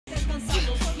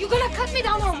gonna cut me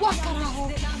down or what,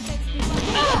 carajo?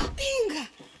 Ah, pinga!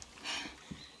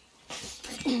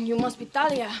 You must be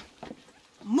Talia.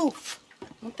 Move.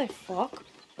 What the fuck?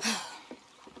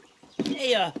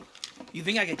 Hey, you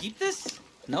think I can keep this?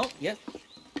 No? Yes?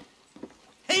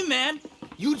 Hey, man!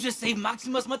 You just saved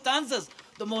Maximus Matanzas,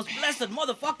 the most blessed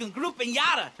motherfucking group in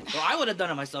Yara. Well, I would have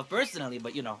done it myself personally,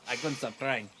 but you know, I couldn't stop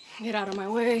crying. Get out of my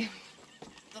way.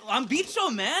 I'm Bicho,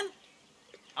 man!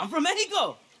 I'm from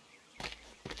Mexico!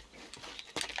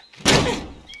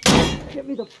 Get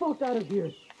me the fuck out of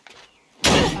here!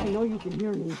 I know you can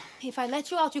hear me. If I let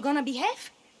you out, you're gonna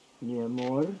behave? Mi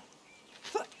amor.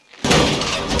 Fuck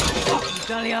you,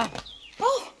 Talia!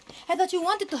 Oh, I thought you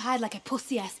wanted to hide like a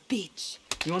pussy-ass bitch.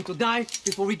 You want to die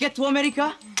before we get to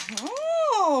America?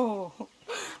 Oh,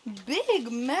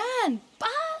 big man,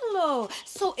 palo.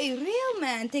 So a real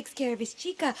man takes care of his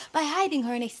chica by hiding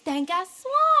her in a stank-ass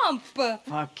swamp.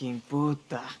 Fucking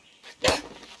puta.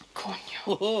 Coño.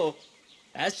 Oh,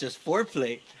 that's just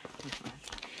foreplay.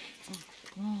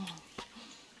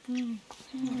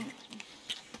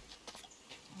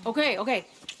 Okay.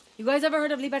 You guys ever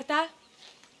heard of Libertad?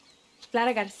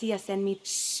 Clara Garcia sent me.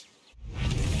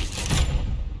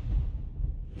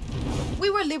 We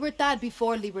were Libertad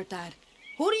before Libertad.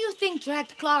 Who do you think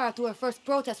dragged Clara to her first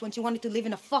protest when she wanted to live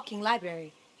in a fucking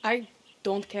library? I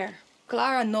don't care.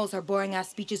 Clara knows her boring-ass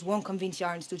speeches won't convince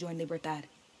Yarans to join Libertad.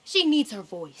 She needs her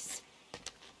voice.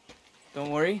 Don't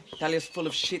worry, Talia's full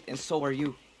of shit and so are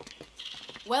you.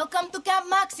 Welcome to Camp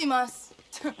Maximus.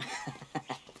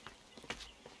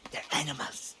 They're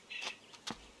animals.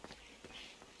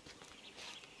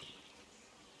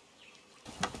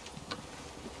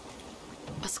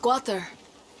 A squatter.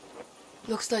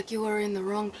 Looks like you were in the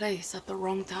wrong place at the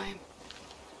wrong time.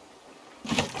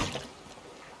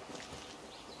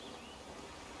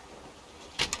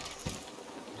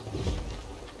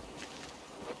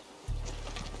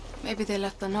 Maybe they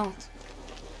left a note.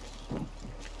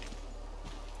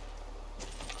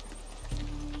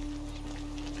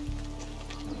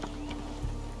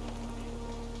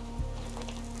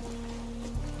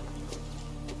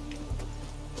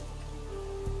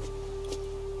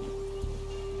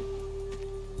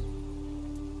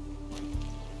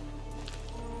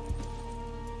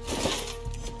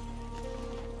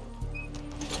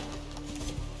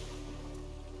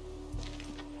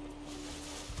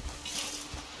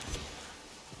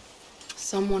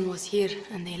 Someone was here,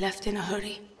 and they left in a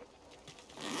hurry.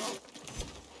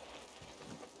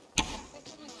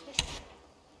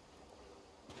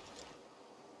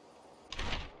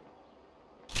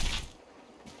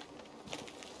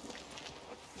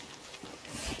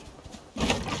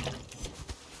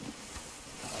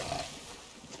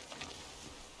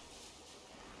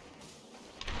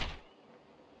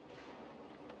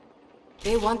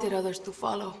 They wanted others to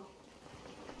follow.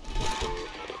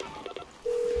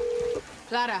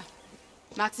 Clara,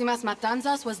 Maximas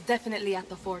Matanzas was definitely at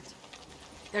the fort.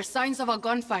 There's signs of a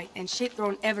gunfight and shit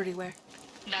thrown everywhere.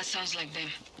 That sounds like them.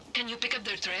 Can you pick up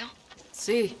their trail?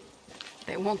 See,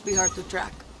 they won't be hard to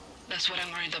track. That's what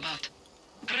I'm worried about.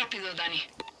 Rápido, Dani.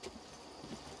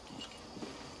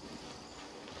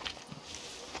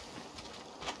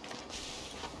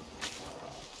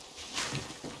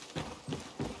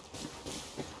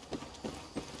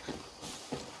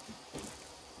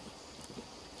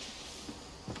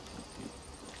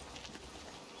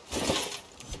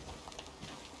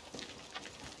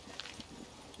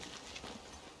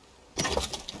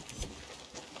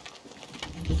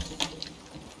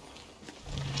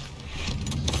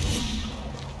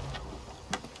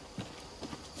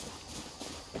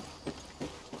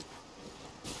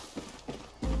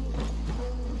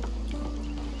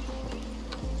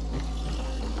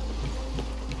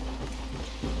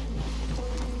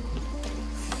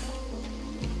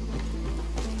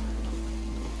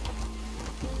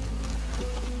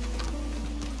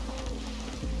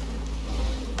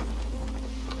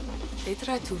 They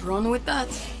tried to run with that?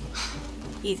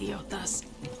 Idiotas.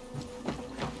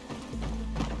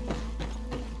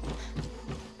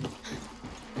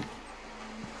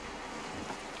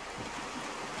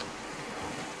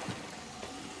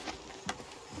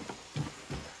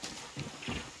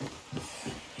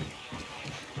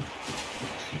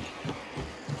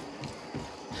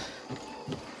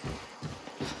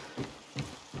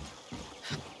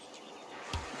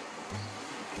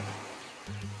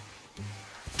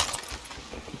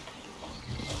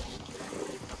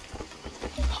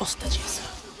 Hostages.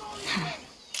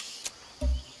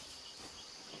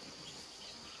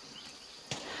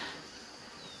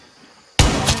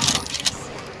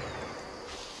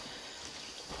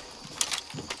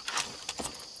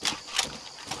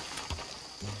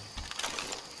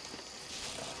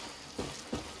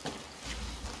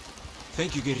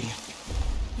 Thank you, guerrilla.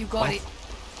 You got it.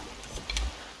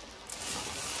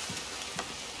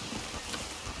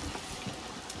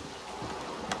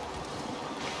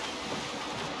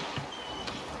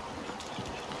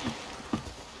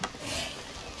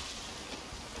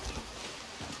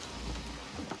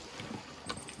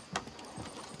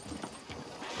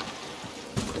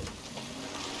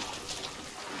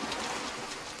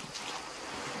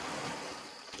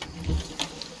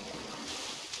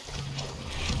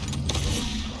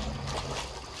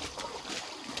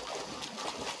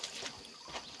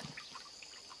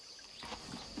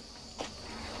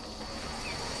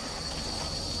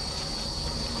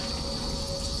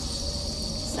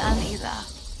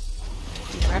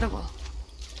 Incredible.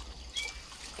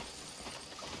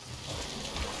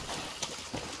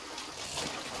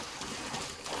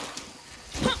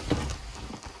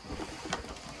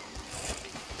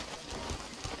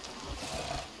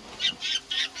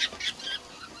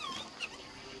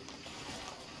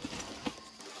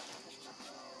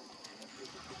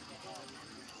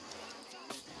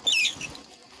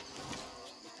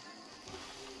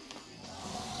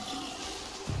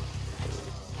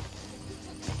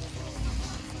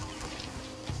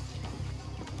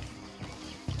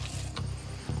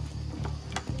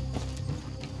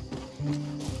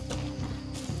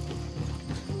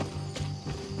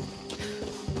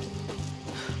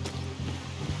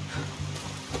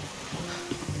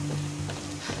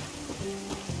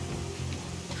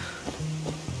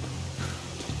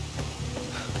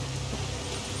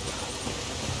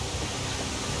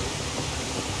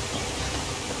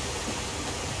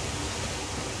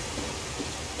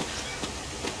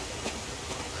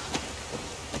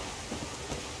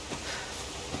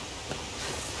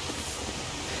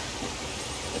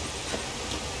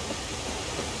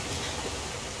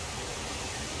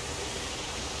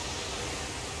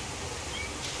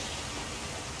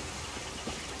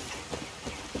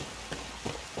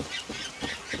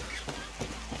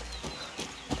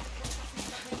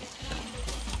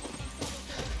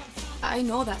 I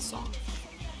know that song.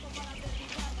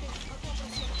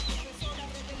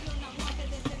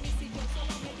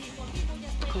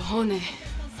 Cojones,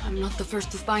 I'm not the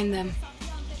first to find them.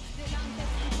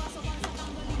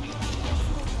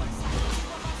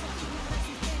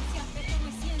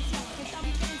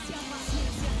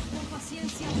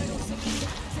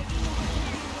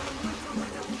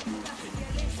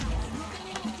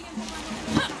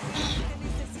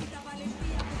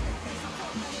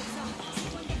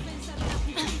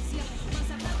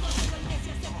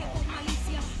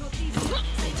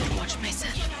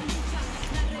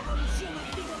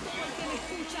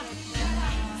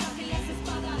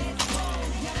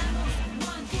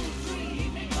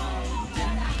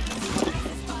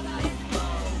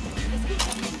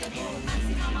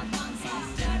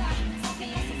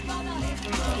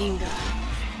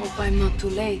 I'm not too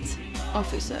late,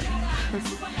 officer.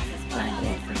 I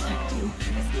will protect you.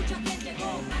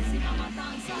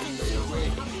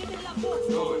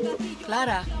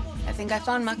 Clara, I think I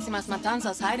found Maximas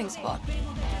Matanza's hiding spot.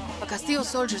 But Castillo's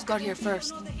soldiers got here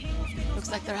first.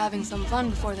 Looks like they're having some fun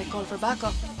before they call for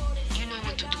backup. You know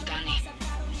what to do, Dani.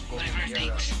 Whatever it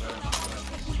takes.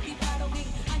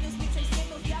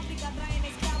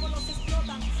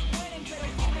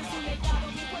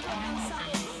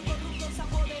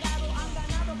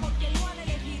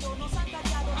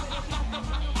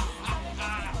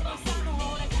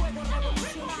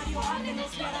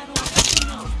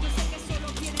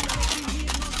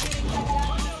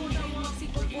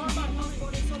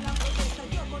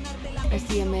 I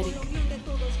see a medic.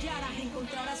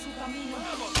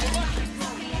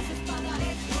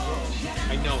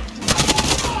 I know it.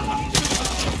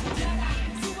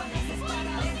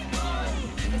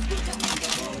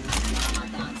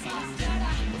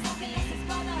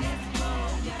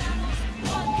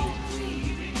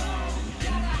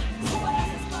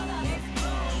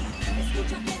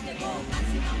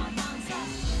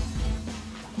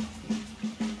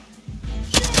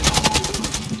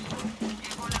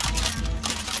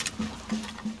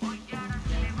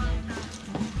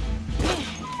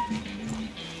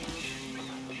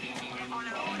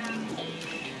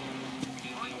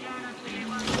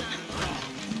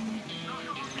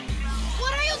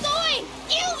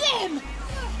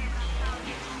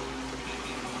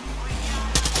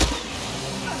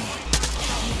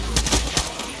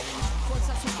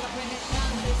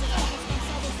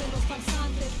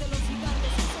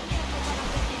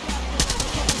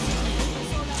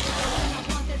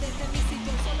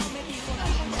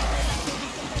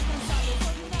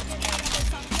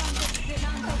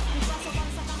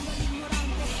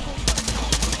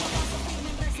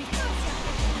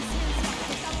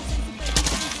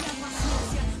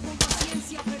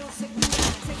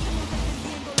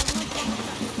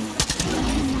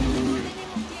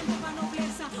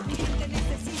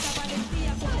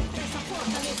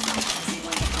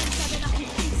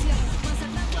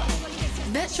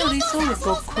 bet Chorizo would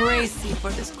go crazy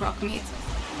for this crock meat.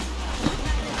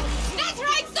 That's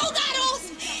right,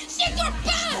 soldados! Shit your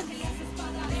pants!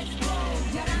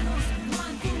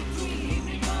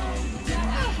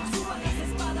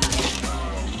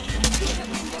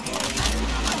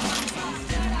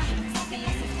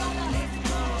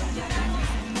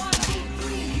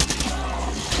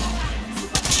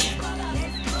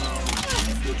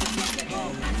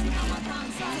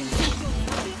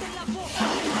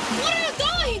 What are you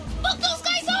doing? Fuck those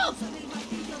guys up!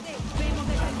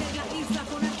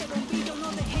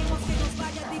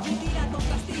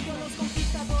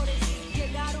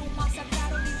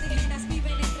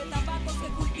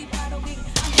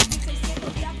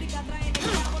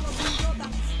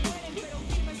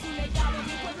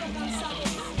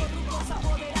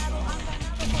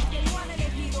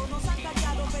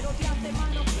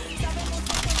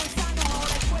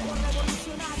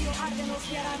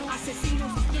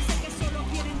 Asesinos, yo sé que solo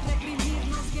quieren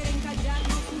reprimirnos, quieren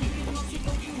callarnos, hundirnos y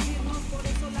confundirnos. Por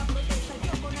eso la protesta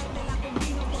yo con arte la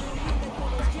combino. Con lo humilde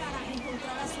todos Yara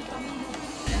encontrará su camino.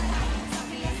 Yara,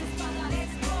 saquen las espadas,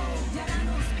 let's go.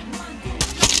 Yaranos, 1, 2,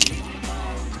 3,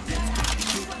 Yara,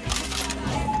 suban las espadas,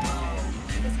 let's go.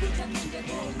 Escucha quién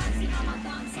llegó, máxima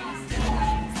matanzas. Yara,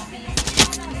 saquen las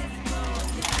espadas, let's go.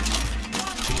 Yaranos, 1,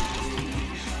 2, 3,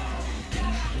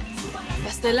 Yara, suban las.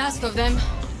 That's the last of them.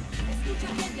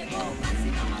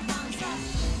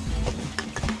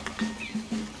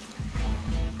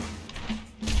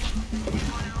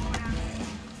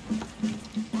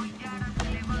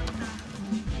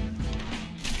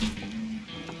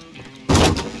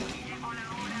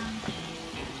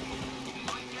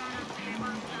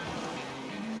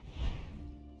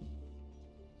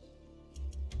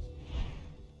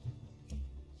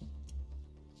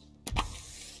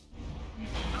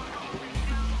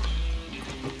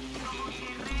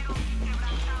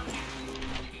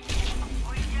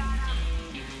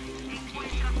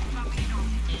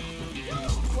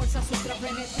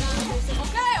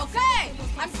 Okay,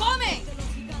 I'm coming!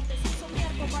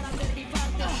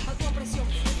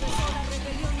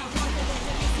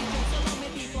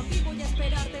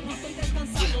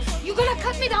 You gonna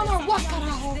cut me down or what,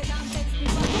 carajo?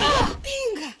 Ah,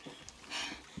 pinga!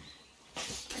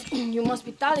 You must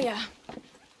be Talia.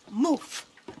 Move.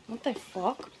 What the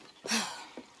fuck?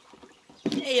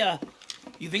 Hey,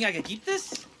 you think I could keep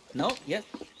this? No? Yes?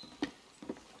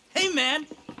 Hey, man!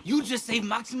 You just saved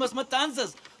Maximus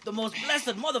Matanzas, the most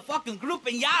blessed motherfucking group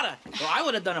in Yara. Well, I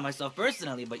would have done it myself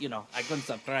personally, but, you know, I couldn't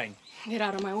stop crying. Get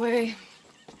out of my way.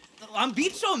 I'm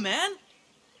Bicho, man.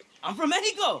 I'm from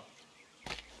Mexico.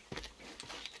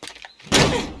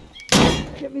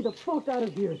 Get me the fuck out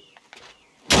of here.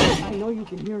 I know you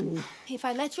can hear me. If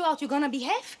I let you out, you're gonna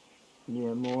behave? Mi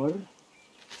amor.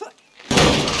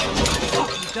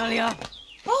 Italia,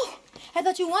 Oh, I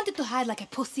thought you wanted to hide like a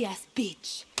pussy-ass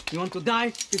bitch. You want to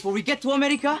die before we get to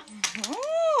America?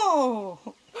 Oh,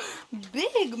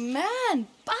 big man,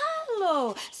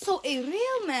 palo. So a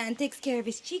real man takes care of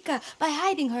his chica by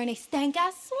hiding her in a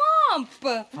stank-ass swamp.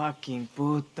 Fucking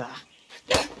puta.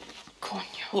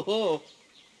 Coño. Oh,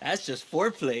 that's just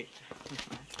foreplay.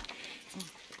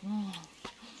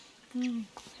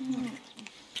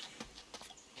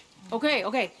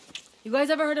 Okay. You guys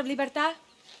ever heard of Libertad?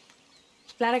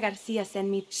 Clara Garcia sent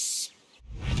me.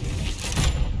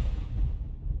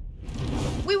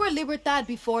 We were Libertad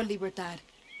before Libertad.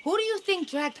 Who do you think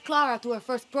dragged Clara to her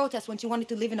first protest when she wanted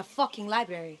to live in a fucking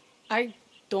library? I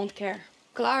don't care.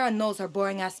 Clara knows her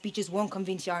boring-ass speeches won't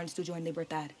convince Yarans to join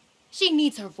Libertad. She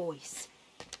needs her voice.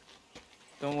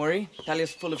 Don't worry,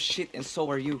 Talia's full of shit and so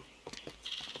are you.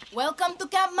 Welcome to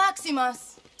Camp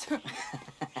Maximus.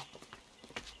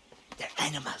 They're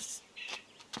animals.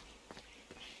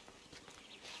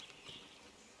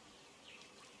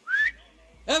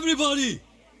 Everybody!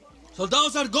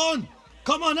 Soldados are gone!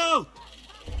 Come on out!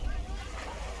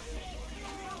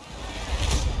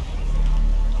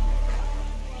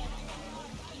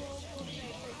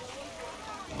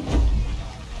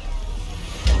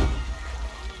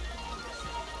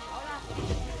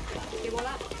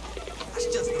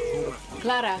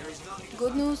 Clara,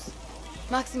 good news.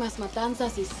 Maximus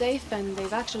Matanzas is safe and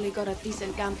they've actually got a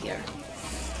decent camp here.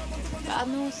 Bad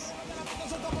news,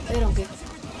 they don't get.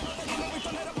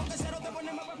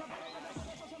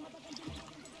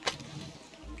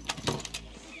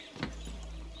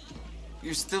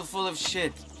 You're still full of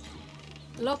shit.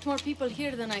 A lot more people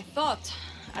here than I thought.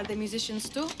 Are the musicians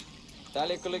too?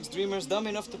 Talia collects dreamers dumb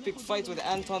enough to pick fights with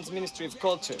Anton's Ministry of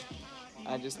Culture.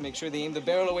 I just make sure they aim the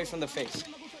barrel away from the face.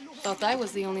 Thought I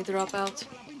was the only dropout.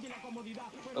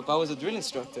 Papa was a drill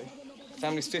instructor.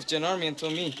 Family's 5th Gen Army until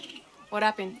me. What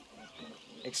happened?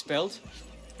 expelled.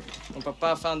 When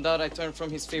Papa found out I turned from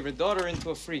his favorite daughter into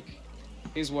a freak.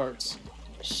 His words.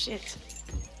 Shit.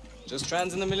 Just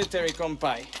trans in the military,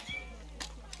 compai.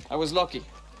 I was lucky.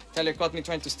 Talia caught me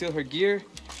trying to steal her gear,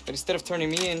 but instead of turning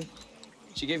me in,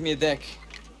 she gave me a deck.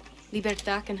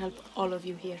 Libertad can help all of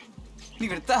you here.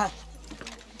 Libertad?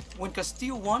 When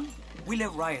Castillo won, we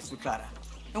led riots with Clara.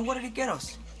 And what did it get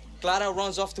us? Clara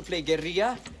runs off to play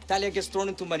guerrilla, Talia gets thrown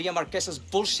into Maria Marquesa's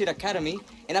bullshit academy,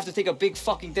 and have to take a big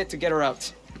fucking debt to get her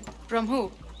out. From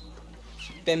who?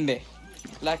 Bembe,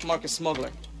 black market smuggler.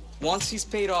 Once he's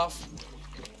paid off,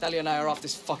 Talia and I are off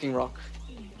this fucking rock.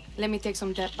 Let me take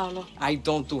some debt, Paolo. I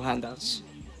don't do handouts.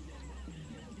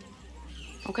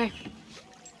 Okay.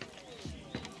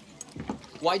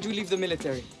 Why'd you leave the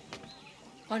military?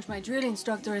 Punch my drill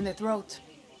instructor in the throat.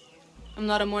 I'm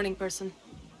not a morning person.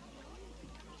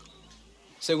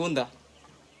 Segunda.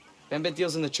 Bembe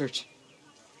deals in the church.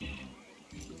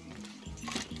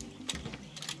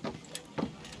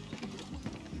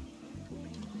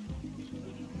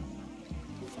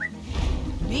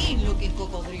 Mean looking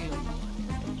cocodrilo.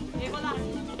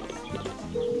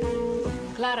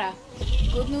 Clara,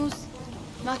 good news.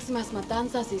 Maximas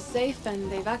Matanzas is safe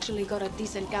and they've actually got a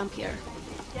decent camp here.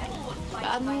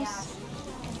 Bad news?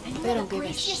 They don't give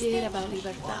a shit about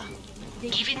Libertad.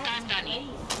 Give it time, Dani.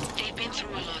 They've been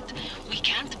through a lot. We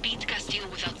can't beat Castillo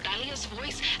without Talia's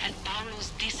voice and Paulo's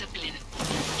discipline.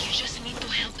 You just need to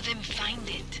help them find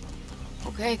it.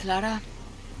 Okay, Clara.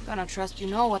 Gonna trust you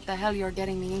know what the hell you're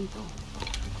getting me into.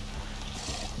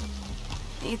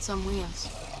 Need some wheels.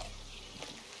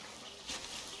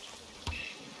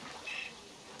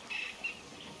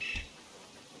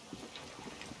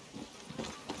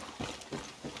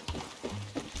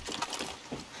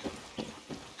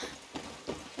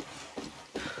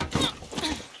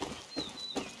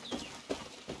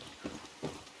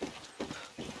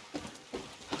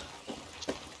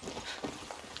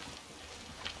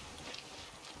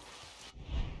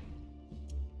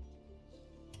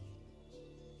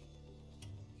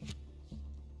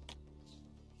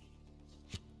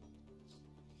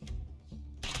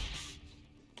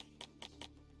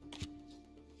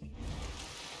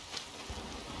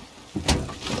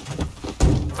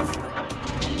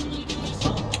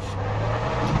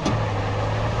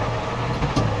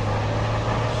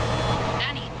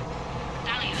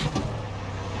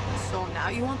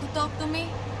 You want to talk to me?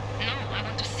 No, I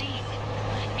want to see you.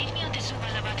 Meet me at the Suba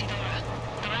La Batidora,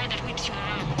 the ride that whips you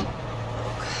around.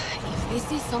 Look, if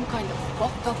this is some kind of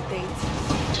fucked up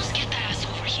date... Just get that ass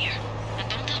over here. And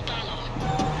don't tell Paolo.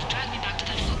 Drag me back to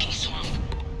that fucking swamp.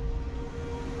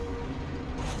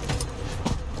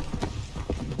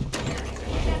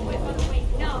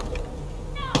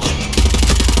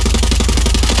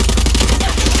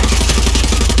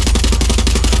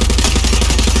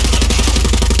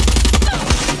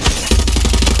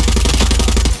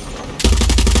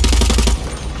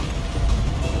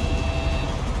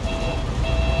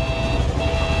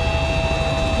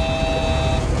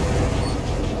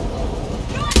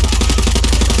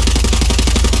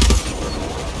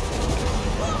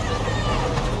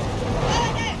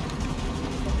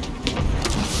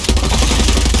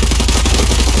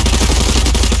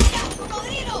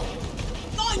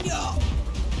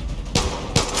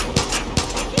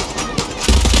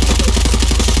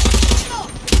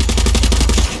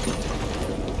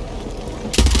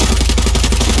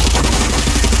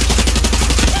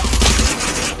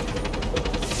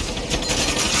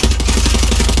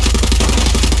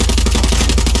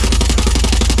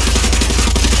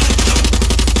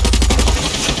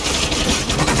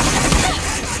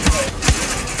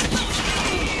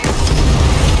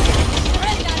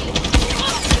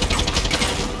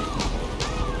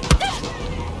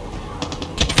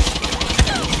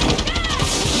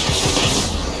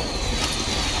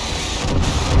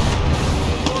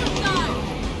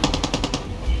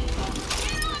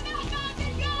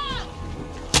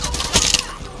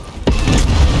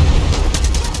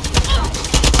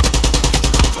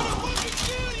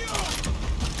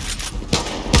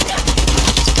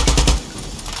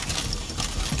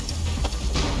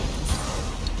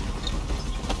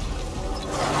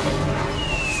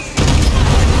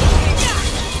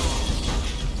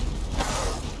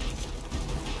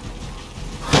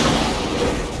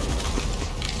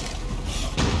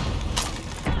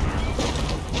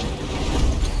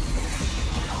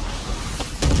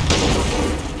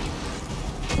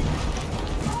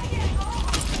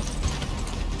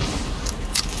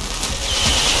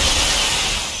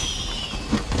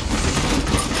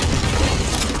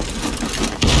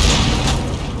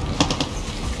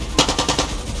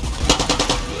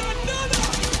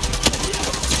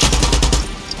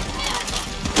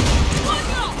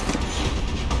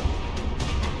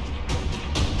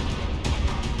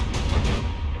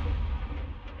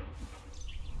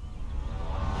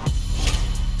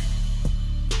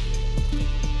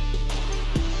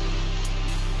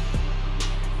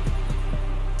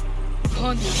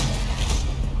 on you.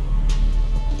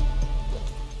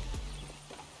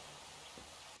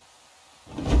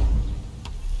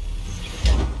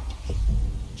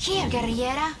 Here,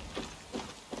 guerrilla.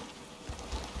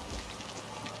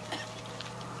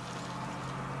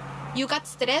 You got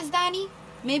stress, Dani?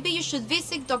 Maybe you should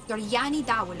visit Dr. Yanni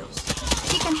Dawalos.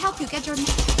 He can help you get your...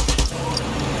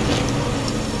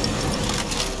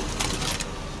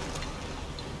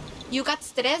 You got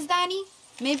stress, Dani?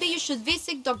 Maybe you should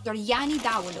visit Dr. Yanni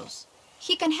Dawalos.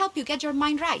 He can help you get your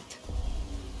mind right.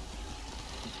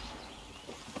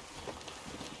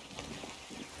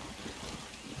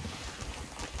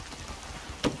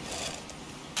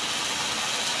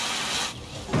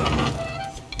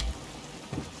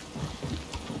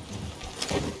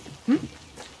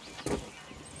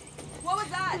 What was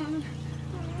that?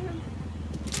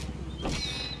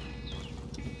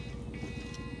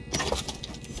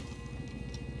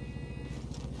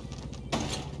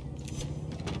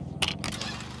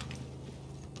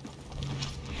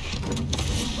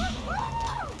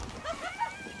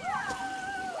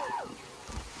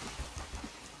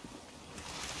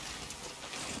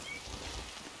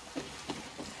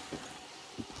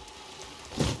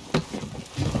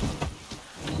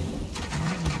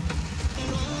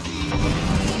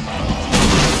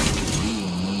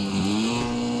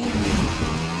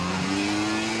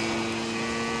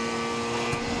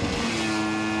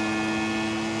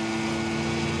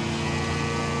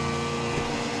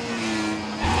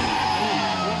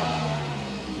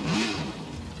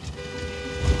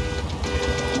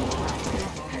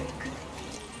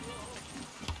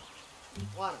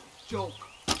 What a joke.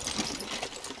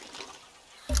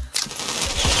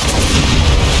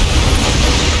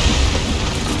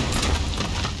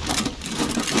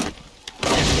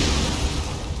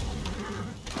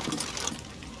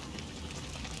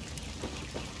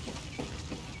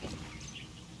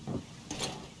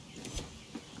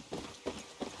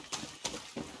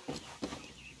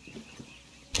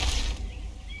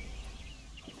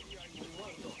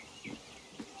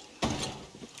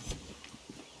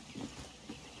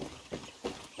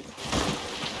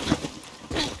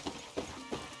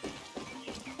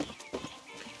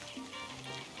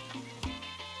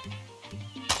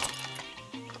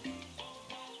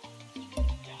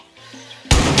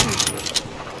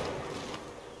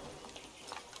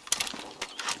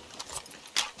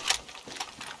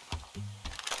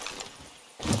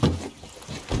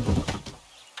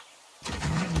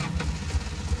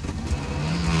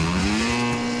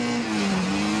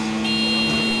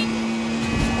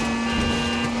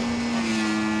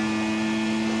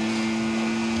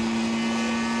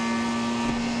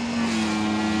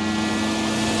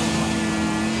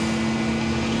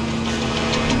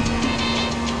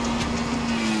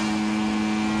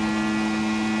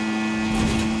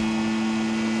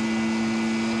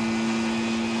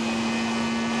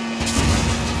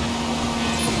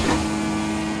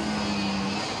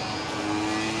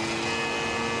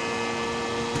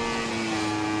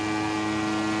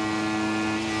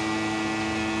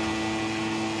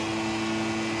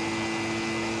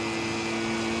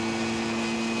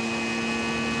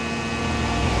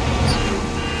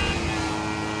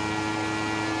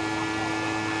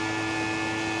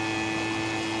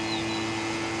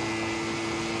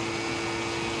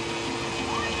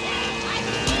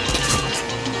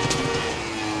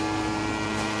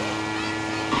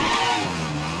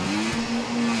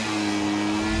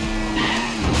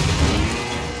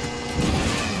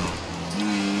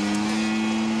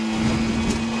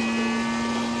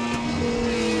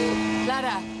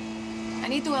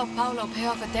 Paulo pay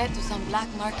off a debt to some black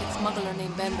market smuggler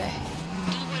named Bembe.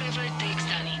 Do whatever it takes,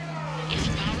 Dani. If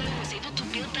Paulo was able to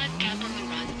build that camp on the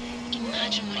run,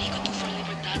 imagine what he could do for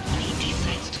Libertad when he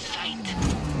decides to fight.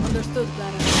 Understood,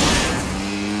 Clara.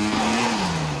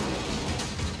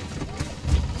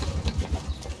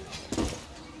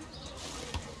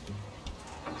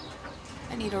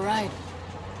 I need a ride.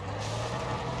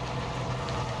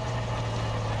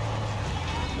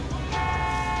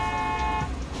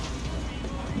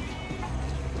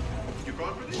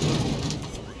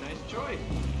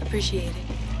 Appreciate it.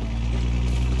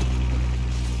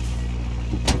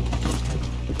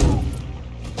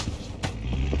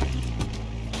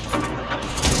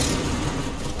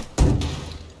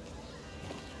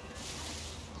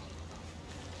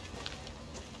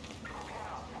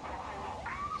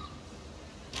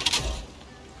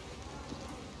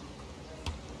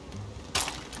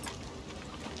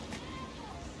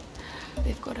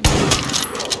 They've got a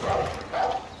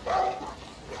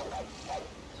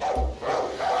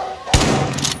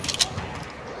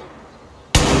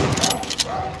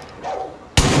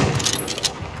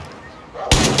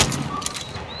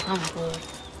I'm good.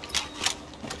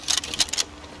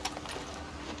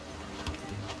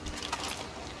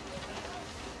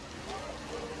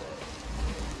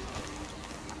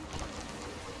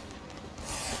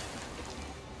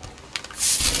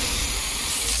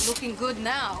 Looking good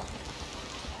now.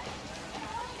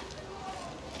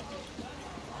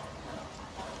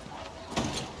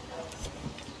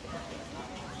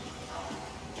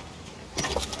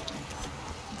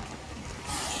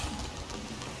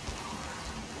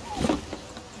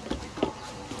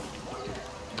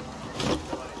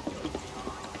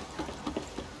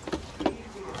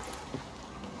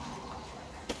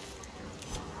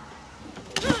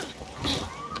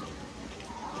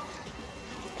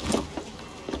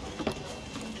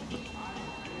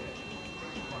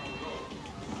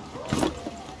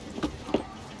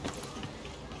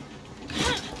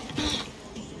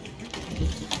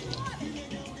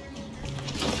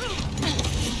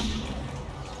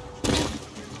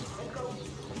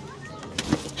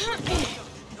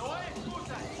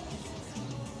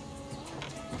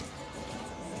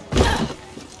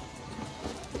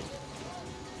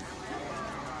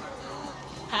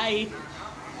 Hi.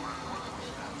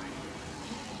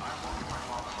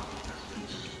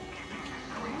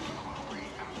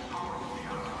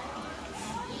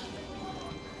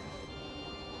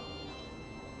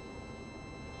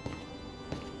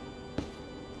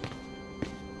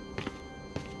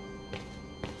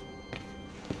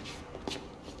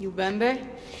 You Bembe?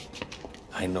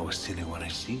 I know a silly when I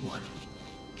see one.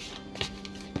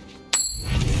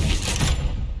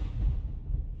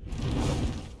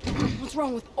 What's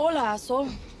wrong with Ola, asshole?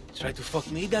 Try to fuck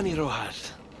me, Dani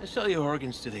Rojas. I sell your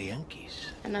organs to the Yankees.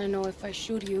 And I know if I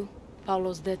shoot you,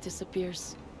 Paulo's death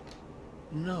disappears.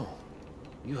 No.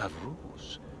 You have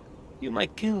rules. You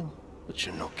might kill, but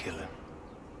you're no killer.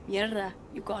 Yara,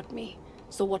 you got me.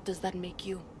 So what does that make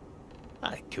you?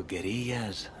 I kill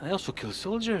guerrillas. I also kill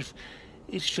soldiers.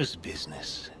 It's just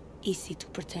business. Easy to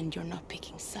pretend you're not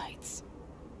picking sides.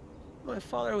 My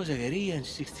father was a guerrilla in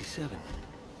 '67.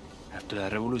 After la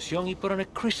revolution, he put on a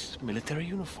crisp military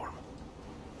uniform.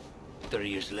 30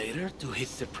 years later, to his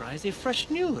surprise, a fresh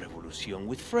new revolution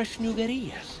with fresh new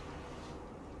guerrillas.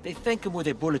 They thank him with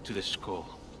a bullet to the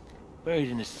skull,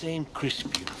 buried in the same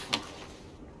crisp uniform.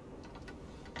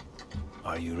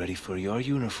 Are you ready for your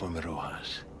uniform,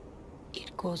 Rojas?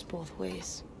 It goes both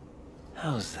ways.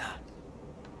 How's that?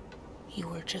 You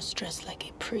were just dressed like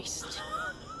a priest.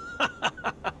 I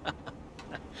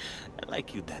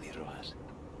like you, Dani Rojas.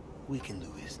 We can do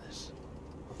business.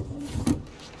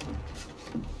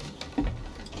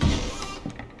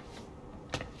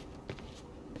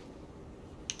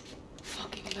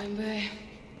 Fucking Bembe.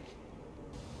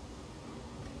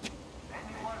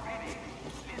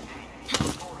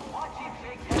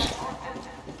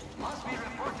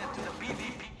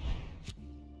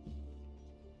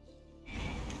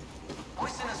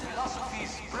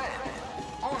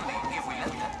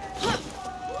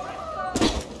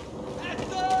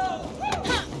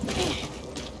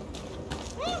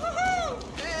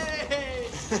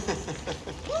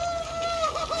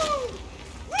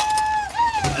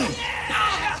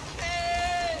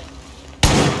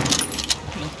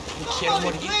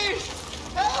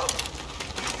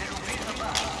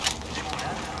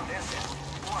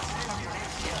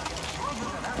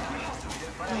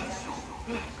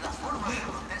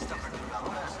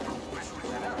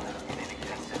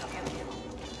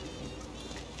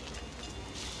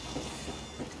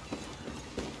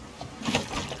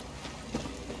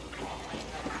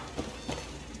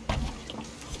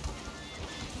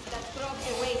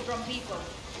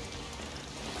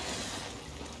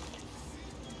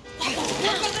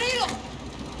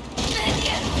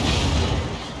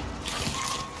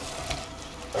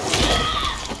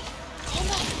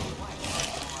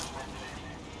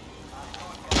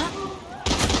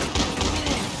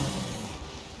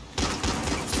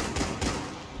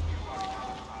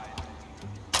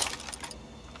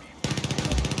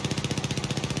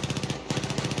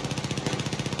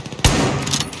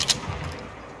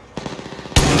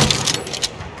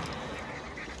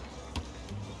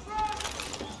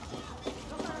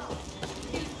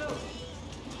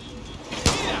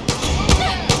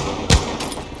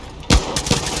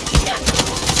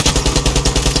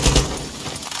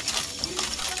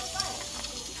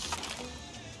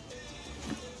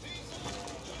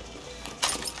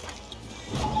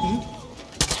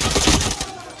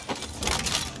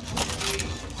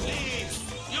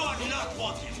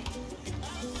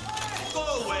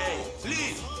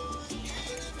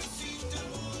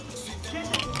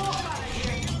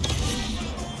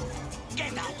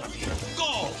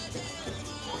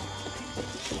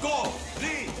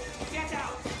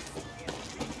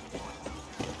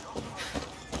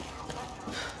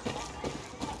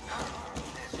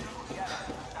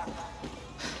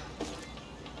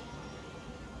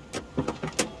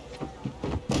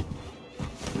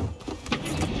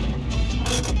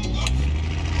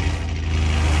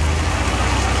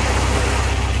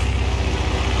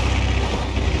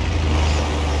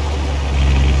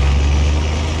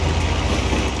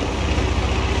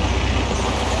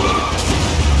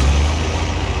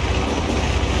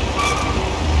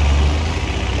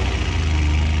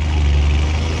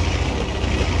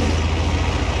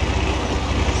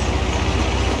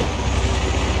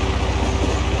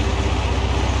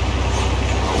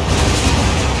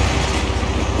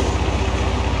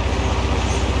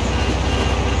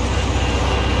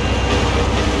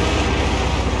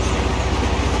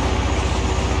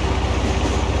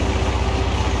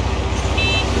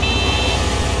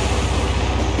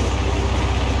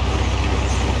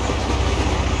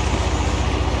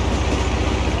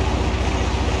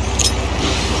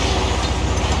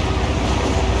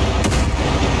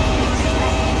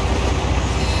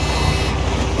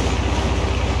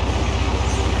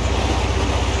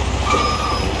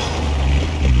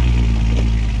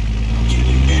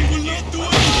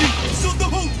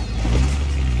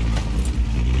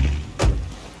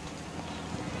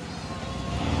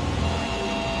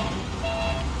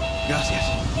 Gracias.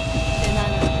 De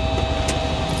nada.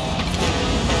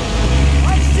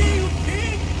 I see you,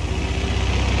 pig!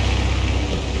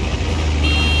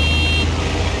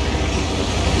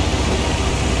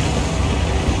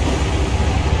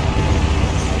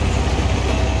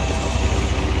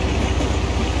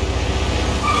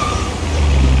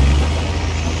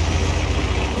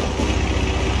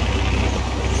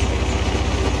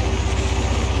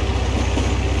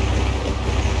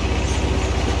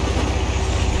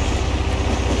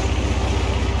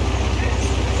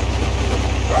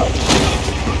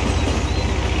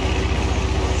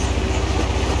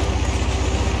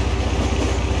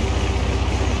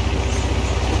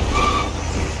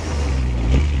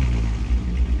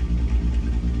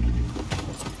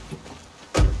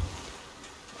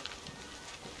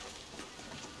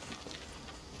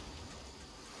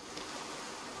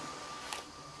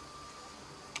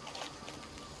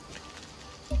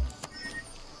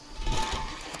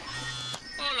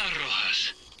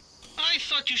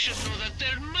 You should know that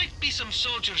there might be some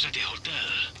soldiers at the hotel.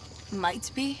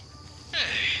 Might be?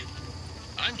 Hey,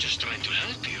 I'm just trying to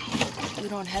help you. You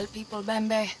don't help people,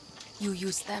 Bembe. You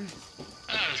use them.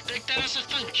 I'll take that as a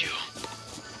thank you.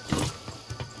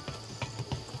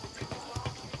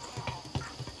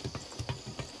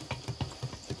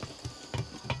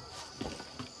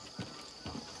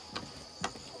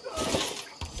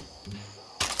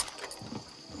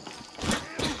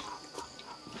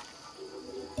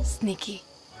 Sneaky.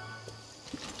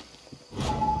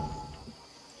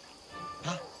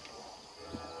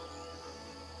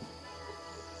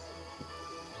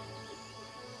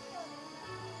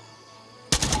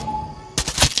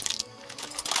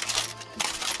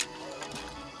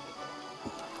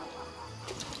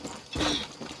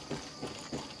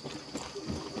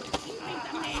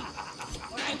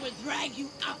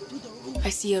 I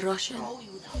see a Russian.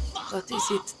 But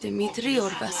is it Dmitri or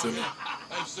Vasily?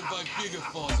 I've survived bigger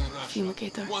falls in Russia.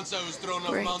 Fumigator. Once I was thrown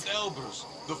Great. off Mount Elbrus.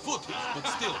 The foothills, but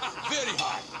still, very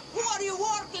high. Who are you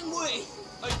working with?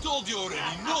 I told you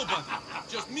already, nobody.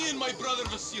 Just me and my brother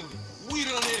Vasily. We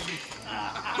run everything.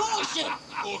 Bullshit!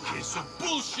 Okay, so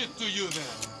bullshit to you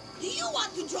then. Do you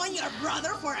want to join your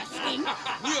brother for a swing?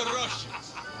 We are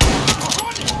Russians.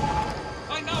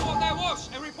 Find out what that was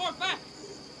and report back.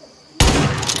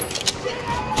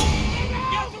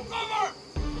 Get to cover!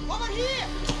 Over here!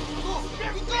 Go!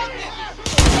 We got this!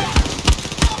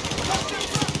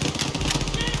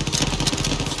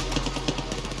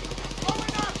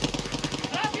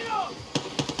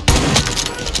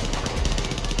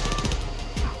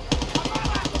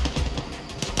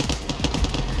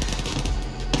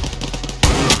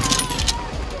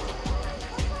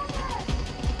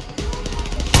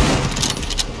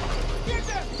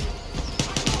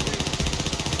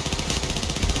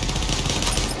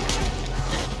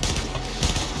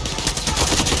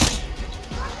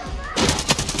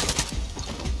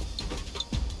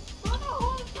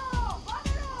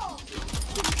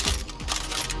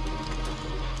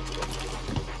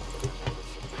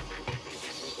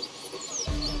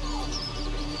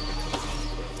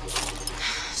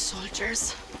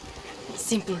 Soldiers.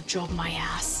 Simple job, my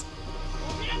ass.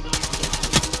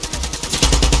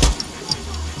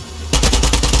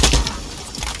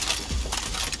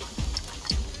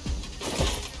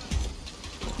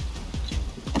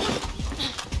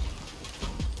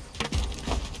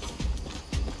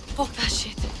 Fuck that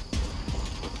shit.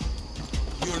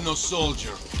 You're no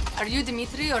soldier. Are you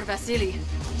Dmitri or Vasily?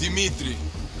 Dmitri,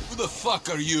 who the fuck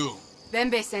are you?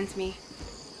 Bembe sent me.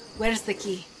 Where's the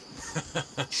key?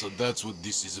 So that's what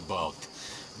this is about.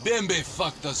 Bembe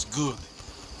fucked us good.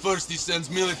 First he sends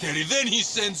military, then he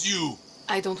sends you.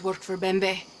 I don't work for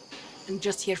Bembe. I'm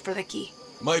just here for the key.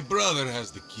 My brother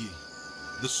has the key.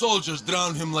 The soldiers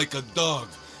drowned him like a dog,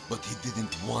 but he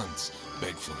didn't once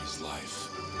beg for his life.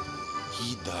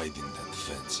 He died in that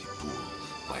fancy pool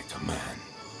like a man.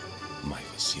 My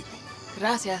Vasily.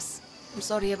 Gracias. I'm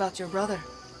sorry about your brother.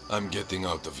 I'm getting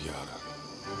out of Yara.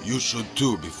 You should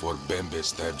too before Bembe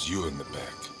stabs you in the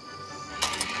back.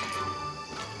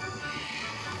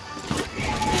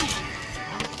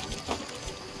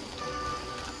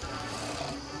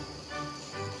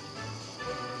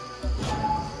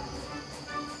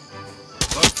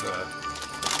 What's that?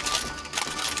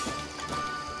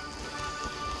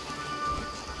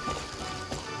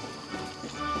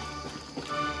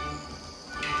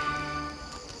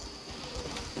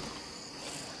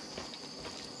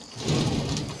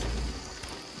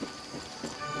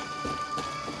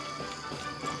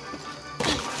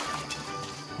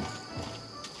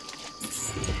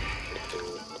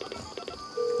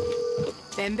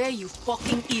 Bembe, you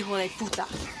fucking hijo de puta.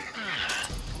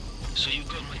 So you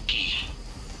got my key.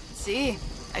 See,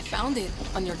 I found it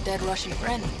on your dead Russian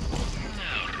friend.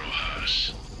 Now,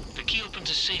 Rojas. The key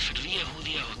opens a safe at Via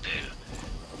Judia Hotel.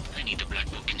 I need the black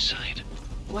book inside.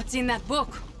 What's in that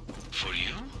book? For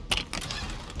you?